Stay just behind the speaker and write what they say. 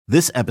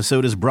This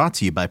episode is brought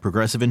to you by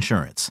Progressive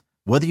Insurance.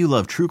 Whether you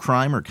love true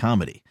crime or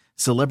comedy,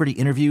 celebrity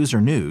interviews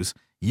or news,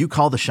 you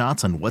call the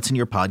shots on what's in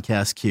your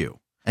podcast queue.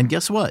 And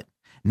guess what?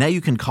 Now you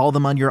can call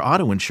them on your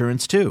auto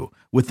insurance too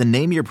with the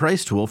Name Your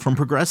Price tool from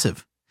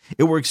Progressive.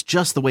 It works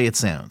just the way it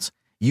sounds.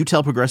 You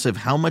tell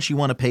Progressive how much you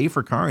want to pay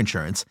for car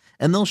insurance,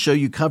 and they'll show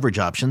you coverage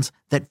options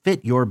that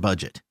fit your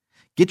budget.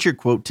 Get your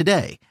quote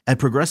today at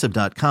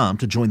Progressive.com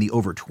to join the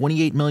over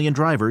 28 million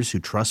drivers who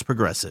trust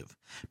Progressive.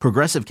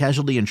 Progressive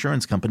Casualty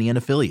Insurance Company and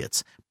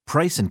Affiliates.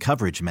 Price and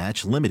coverage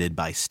match limited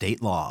by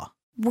state law.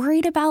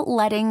 Worried about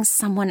letting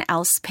someone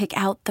else pick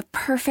out the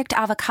perfect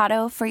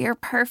avocado for your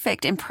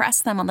perfect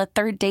impress them on the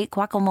third date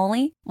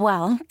guacamole?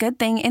 Well, good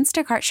thing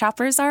Instacart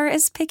shoppers are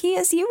as picky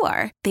as you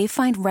are. They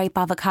find ripe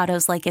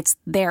avocados like it's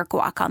their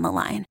guac on the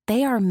line.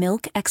 They are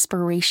milk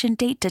expiration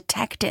date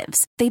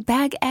detectives. They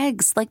bag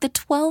eggs like the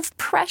 12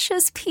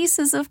 precious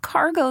pieces of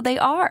cargo they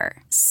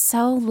are.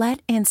 So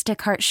let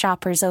Instacart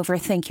shoppers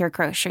overthink your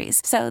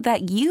groceries so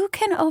that you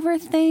can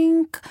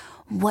overthink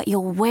what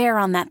you'll wear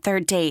on that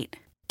third date.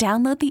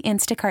 Download the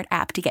Instacart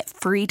app to get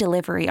free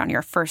delivery on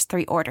your first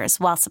 3 orders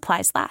while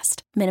supplies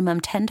last.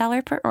 Minimum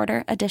 $10 per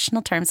order.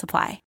 Additional terms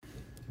apply.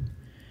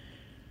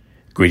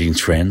 Greetings,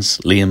 friends.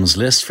 Liam's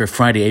List for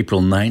Friday, April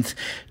 9th,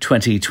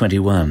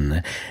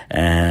 2021.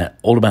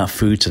 All about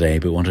food today,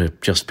 but want to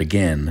just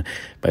begin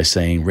by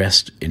saying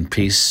rest in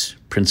peace,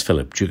 Prince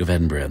Philip, Duke of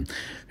Edinburgh,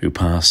 who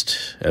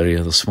passed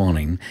earlier this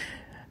morning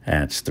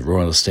at the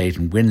Royal Estate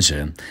in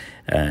Windsor.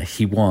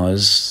 He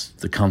was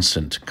the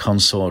consort,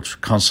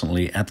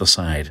 constantly at the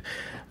side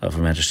of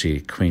Her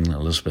Majesty Queen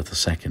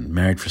Elizabeth II,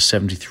 married for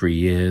 73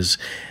 years,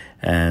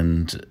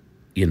 and,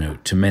 you know,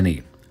 to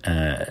many,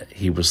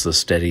 he was the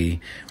steady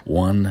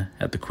one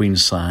at the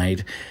Queen's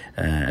side.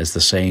 As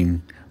the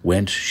saying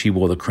went, she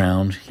wore the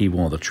crown, he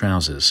wore the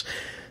trousers.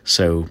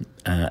 So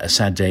a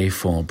sad day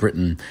for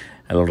Britain,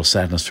 a lot of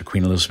sadness for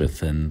Queen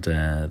Elizabeth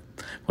and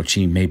what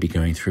she may be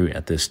going through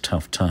at this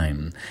tough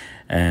time.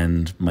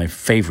 And my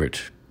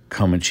favourite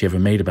comment she ever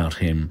made about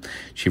him,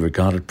 she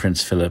regarded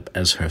Prince Philip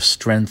as her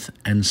strength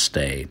and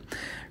stay.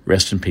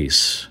 Rest in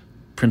peace,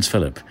 Prince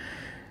Philip,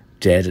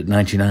 dead at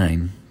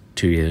 99,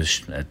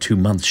 2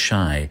 months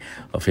shy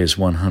of his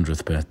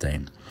 100th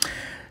birthday.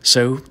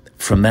 So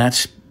from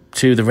that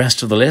to the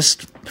rest of the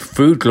list,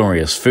 food,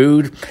 glorious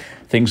food.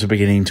 Things are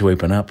beginning to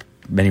open up.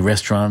 Many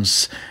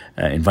restaurants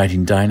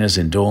inviting diners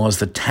indoors.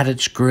 The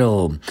Tadich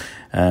Grill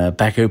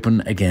back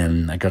open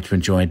again. I got to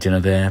enjoy dinner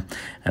there.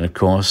 And of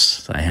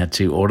course, I had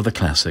to order the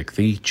classic,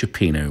 the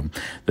cioppino,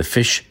 the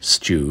fish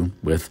stew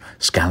with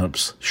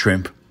scallops,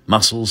 shrimp,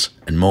 mussels,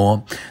 and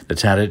more. The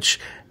Tadich.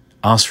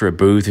 Ask for a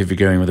booth if you're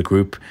going with a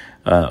group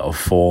of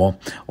 4,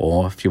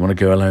 or if you want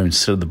to go alone,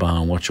 sit at the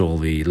bar and watch all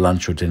the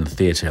lunch or dinner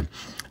theatre.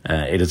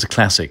 It is a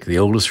classic, the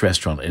oldest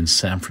restaurant in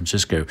San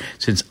Francisco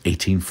since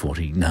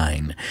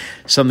 1849.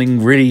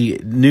 Something really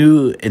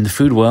new in the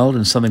food world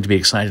and something to be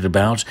excited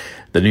about.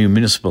 The new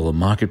municipal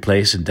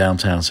marketplace in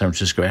downtown San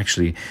Francisco,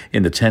 actually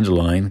in the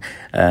Tenderloin.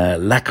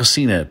 La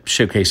Cocina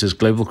showcases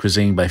global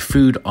cuisine by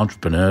food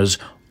entrepreneurs,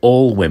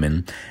 all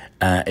women,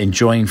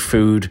 enjoying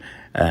food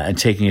and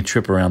taking a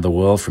trip around the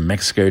world from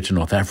Mexico to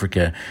North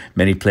Africa,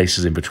 many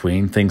places in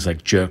between, things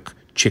like jerk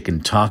chicken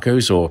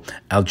tacos or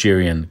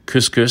Algerian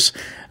couscous,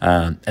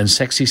 and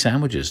sexy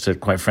sandwiches that,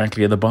 quite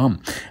frankly, are the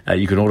bomb.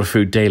 You can order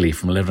food daily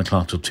from 11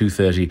 o'clock till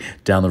 2:30.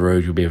 Down the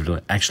road, you'll be able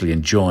to actually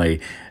enjoy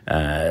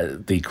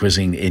the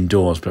cuisine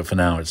indoors, but for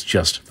now, it's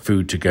just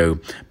food to go.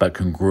 But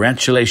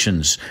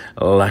congratulations,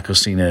 La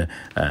Cocina.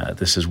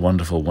 This is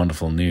wonderful,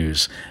 wonderful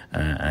news.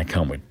 I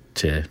can't wait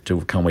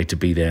to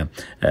be there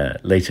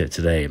later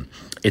today.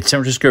 It's San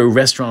Francisco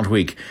Restaurant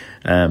Week.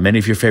 Many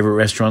of your favorite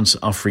restaurants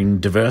offering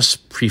diverse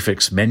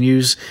prefix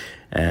menus,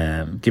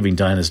 giving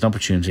diners an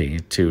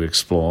opportunity to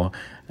explore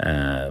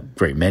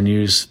great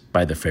menus,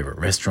 buy their favorite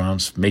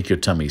restaurants, make your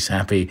tummies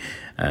happy.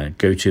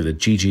 Go to the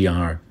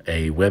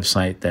GGRA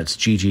website. That's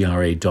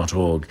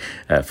ggra.org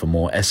for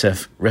more.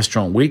 SF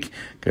Restaurant Week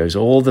goes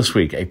all this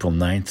week, April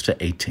 9th to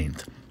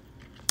 18th.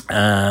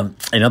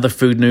 In other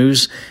food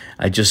news,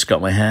 I just got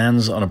my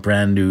hands on a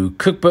brand new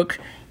cookbook,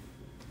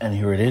 and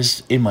here it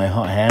is in my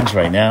hot hands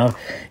right now.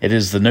 It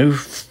is the No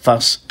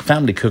Fuss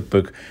Family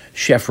Cookbook,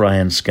 Chef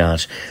Ryan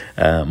Scott.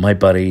 My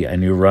buddy, I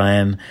knew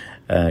Ryan,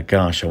 I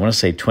want to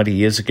say 20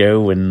 years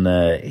ago when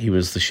he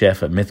was the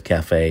chef at Myth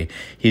Cafe.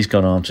 He's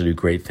gone on to do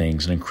great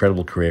things, an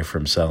incredible career for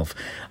himself.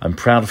 I'm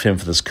proud of him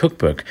for this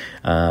cookbook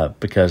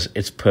because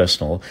it's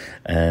personal,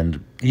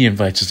 and he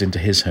invites us into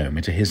his home,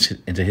 into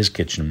his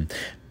kitchen.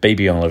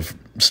 Baby Olive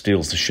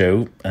steals the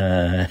show,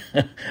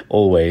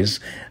 always,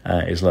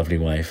 his lovely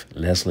wife,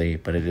 Leslie,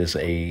 but it's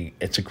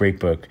a great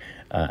book,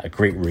 a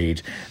great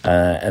read,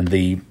 and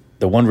the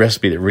one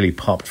recipe that really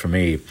popped for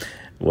me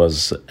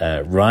was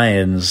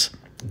Ryan's,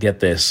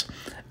 get this,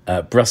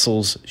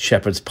 Brussels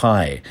shepherd's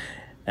pie,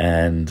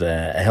 and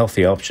a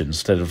healthy option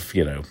instead of,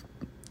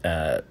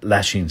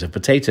 lashings of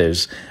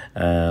potatoes,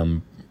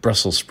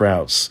 Brussels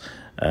sprouts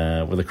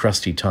with a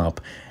crusty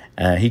top.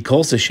 He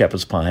calls this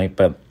shepherd's pie,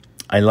 but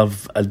I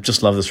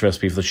just love this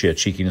recipe for the sheer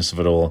cheekiness of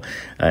it all.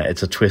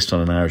 It's a twist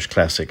on an Irish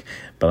classic,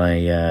 but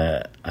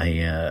I'm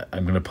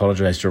going to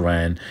apologise to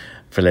Ryan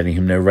for letting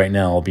him know right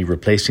now I'll be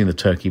replacing the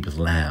turkey with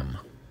lamb.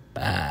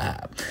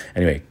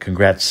 Anyway,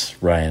 congrats,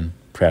 Ryan.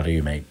 Proud of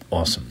you, mate.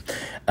 Awesome.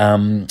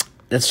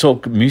 Let's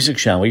talk music,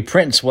 shall we?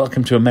 Prince,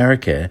 Welcome to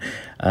America.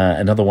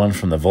 Another one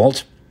from the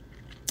vault.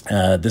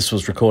 This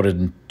was recorded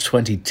in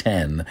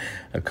 2010.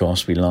 Of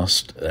course, we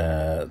lost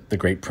the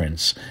great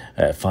Prince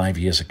 5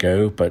 years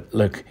ago. But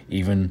look,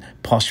 even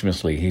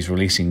posthumously, he's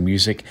releasing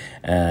music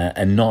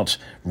and not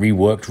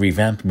reworked,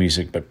 revamped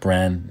music, but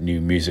brand new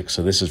music.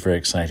 So this is very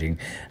exciting.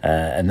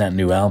 And that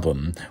new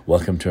album,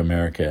 Welcome to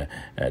America,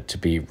 to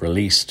be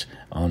released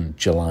on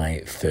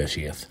July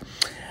 30th.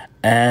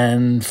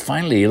 And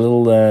finally,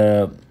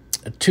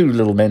 two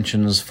little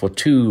mentions for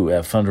two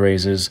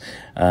fundraisers.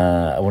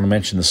 I want to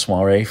mention the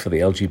soiree for the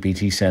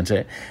LGBT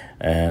Centre.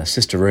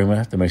 Sister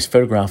Roma, the most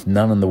photographed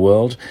nun in the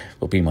world,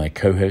 will be my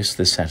co-host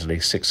this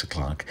Saturday, 6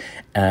 o'clock.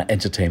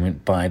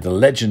 Entertainment by the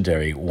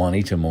legendary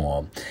Juanita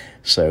Moore.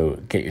 So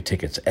get your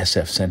tickets,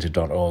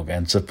 sfcenter.org,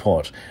 and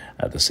support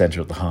the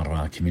centre at the heart of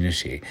our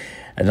community.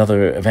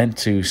 Another event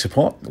to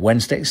support,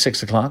 Wednesday,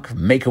 6 o'clock,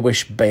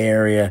 Make-A-Wish Bay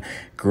Area,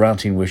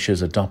 granting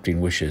wishes,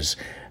 adopting wishes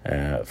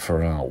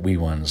for our wee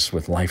ones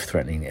with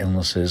life-threatening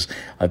illnesses.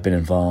 I've been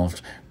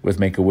involved with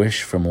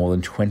Make-A-Wish for more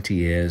than 20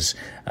 years.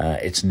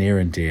 It's near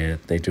and dear.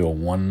 They do a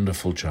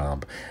wonderful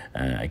job.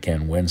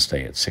 Again,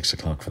 Wednesday at 6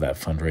 o'clock for that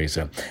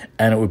fundraiser.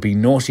 And it would be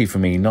naughty for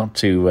me not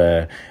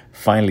to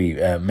finally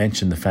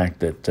mention the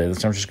fact that the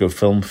San Francisco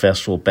Film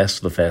Festival, Best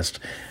of the Fest,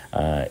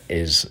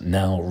 is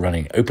now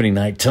running opening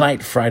night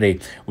tonight, Friday,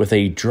 with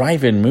a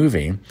drive-in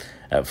movie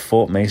at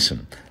Fort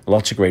Mason.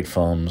 Lots of great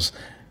films.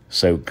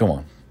 So come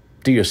on,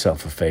 do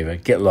yourself a favor.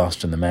 Get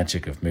lost in the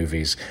magic of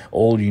movies.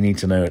 All you need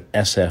to know at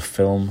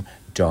sffilm.org.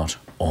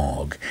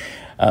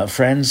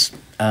 Friends,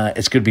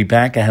 it's good to be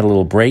back. I had a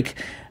little break.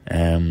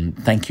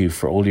 Thank you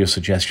for all your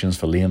suggestions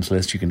for Liam's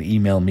List. You can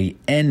email me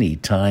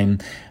anytime.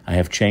 I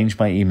have changed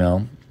my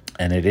email,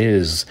 and it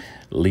is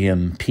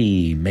Liam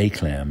P.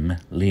 Mayclem,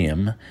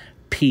 Liam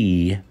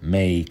P.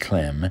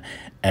 Mayclem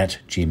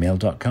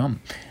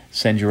 @gmail.com.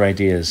 Send your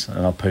ideas,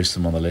 and I'll post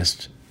them on the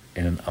list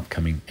in an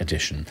upcoming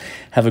edition.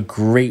 Have a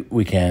great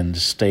weekend.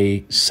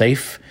 Stay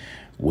safe.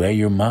 Wear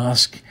your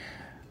mask.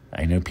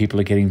 I know people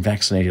are getting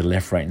vaccinated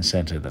left, right, and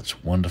center.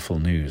 That's wonderful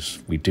news.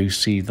 We do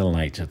see the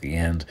light at the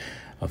end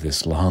of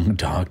this long,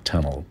 dark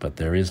tunnel, but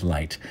there is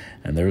light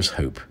and there is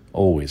hope.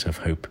 Always have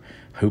hope.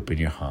 Hope in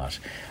your heart.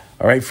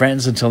 All right,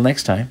 friends, until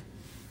next time,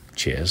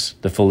 cheers.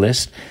 The full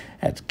list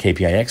at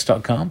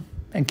kpix.com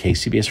and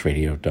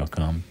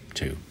kcbsradio.com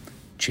too.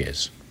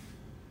 Cheers.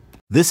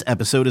 This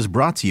episode is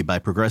brought to you by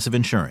Progressive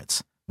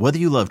Insurance. Whether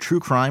you love true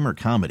crime or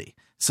comedy,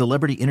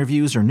 celebrity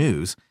interviews or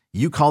news,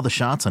 you call the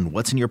shots on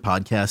what's in your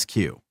podcast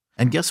queue.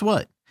 And guess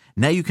what?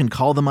 Now you can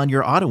call them on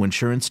your auto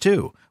insurance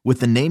too with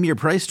the Name Your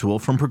Price tool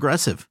from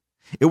Progressive.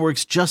 It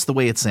works just the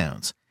way it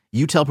sounds.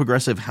 You tell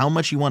Progressive how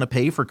much you want to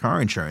pay for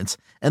car insurance,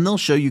 and they'll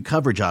show you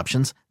coverage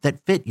options that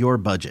fit your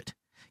budget.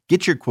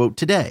 Get your quote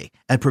today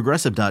at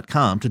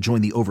Progressive.com to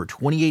join the over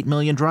 28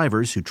 million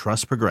drivers who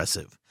trust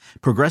Progressive.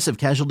 Progressive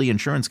Casualty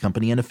Insurance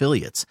Company and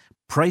Affiliates.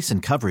 Price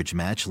and coverage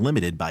match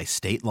limited by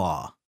state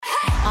law.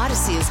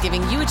 Odyssey is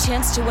giving you a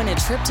chance to win a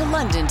trip to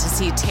London to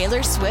see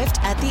Taylor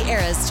Swift at the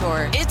Eras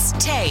Tour. It's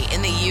Tay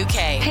in the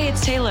UK. Hey,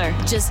 it's Taylor.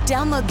 Just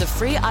download the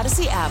free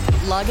Odyssey app,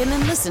 log in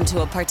and listen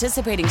to a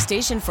participating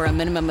station for a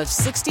minimum of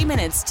 60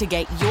 minutes to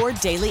get your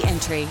daily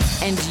entry.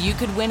 And you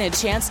could win a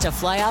chance to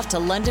fly off to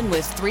London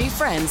with 3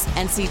 friends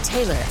and see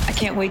Taylor. I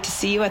can't wait to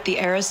see you at the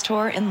Eras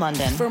Tour in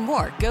London. For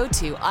more, go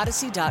to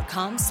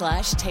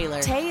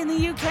odyssey.com/Taylor. Tay in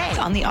the UK. It's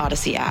on the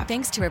Odyssey app.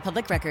 Thanks to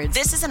Republic Records.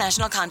 This is a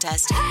national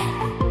contest.